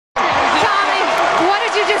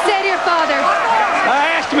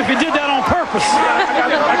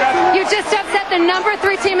nervous. You just upset the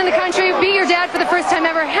 #3 team in the country, beat your dad for the first time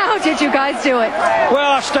ever. How did you guys do it?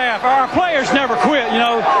 Well, our staff, our players never quit.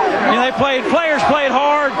 Players played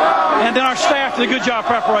hard, and then our staff did a good job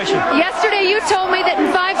preparation. Yesterday, you told me that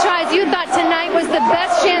in 5 tries, you thought tonight was the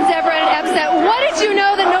best chance ever at an upset. What did you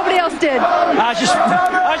know that nobody else did? I was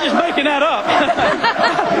just making that up.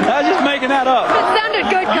 I was just making that up. It sounded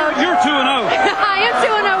good, Coach. You're 2-0. I am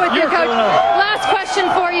 2-0 with you, Coach. Last question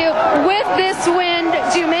for you. With this win,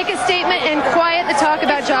 do you make a statement and quiet the talk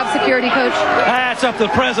about job security, Coach? That's up to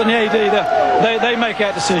the president and the AD. They make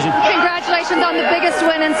that decision. Congratulations on the biggest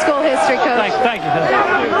win in school history, Coach. Thank you.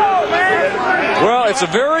 Well, it's a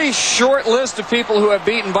very short list of people who have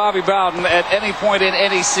beaten Bobby Bowden at any point in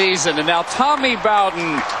any season, and now Tommy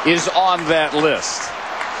Bowden is on that list.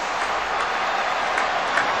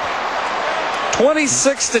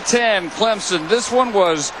 26-10, Clemson. This one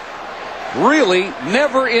was really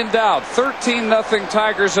never in doubt. 13-0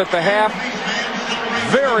 Tigers at the half.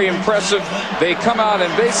 Very impressive. They come out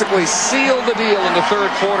and basically seal the deal in the third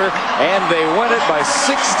quarter, and they win it by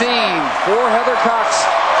 16. For Heather Cox,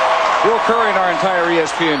 Will Curry, and our entire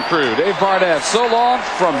ESPN crew. Dave Barnett, so long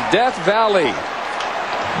from Death Valley.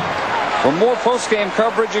 For more post-game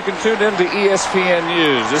coverage, you can tune in to ESPN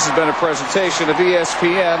News. This has been a presentation of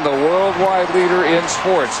ESPN, the worldwide leader in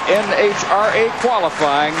sports. NHRA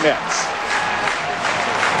qualifying next.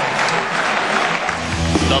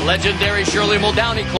 The legendary Shirley Muldowney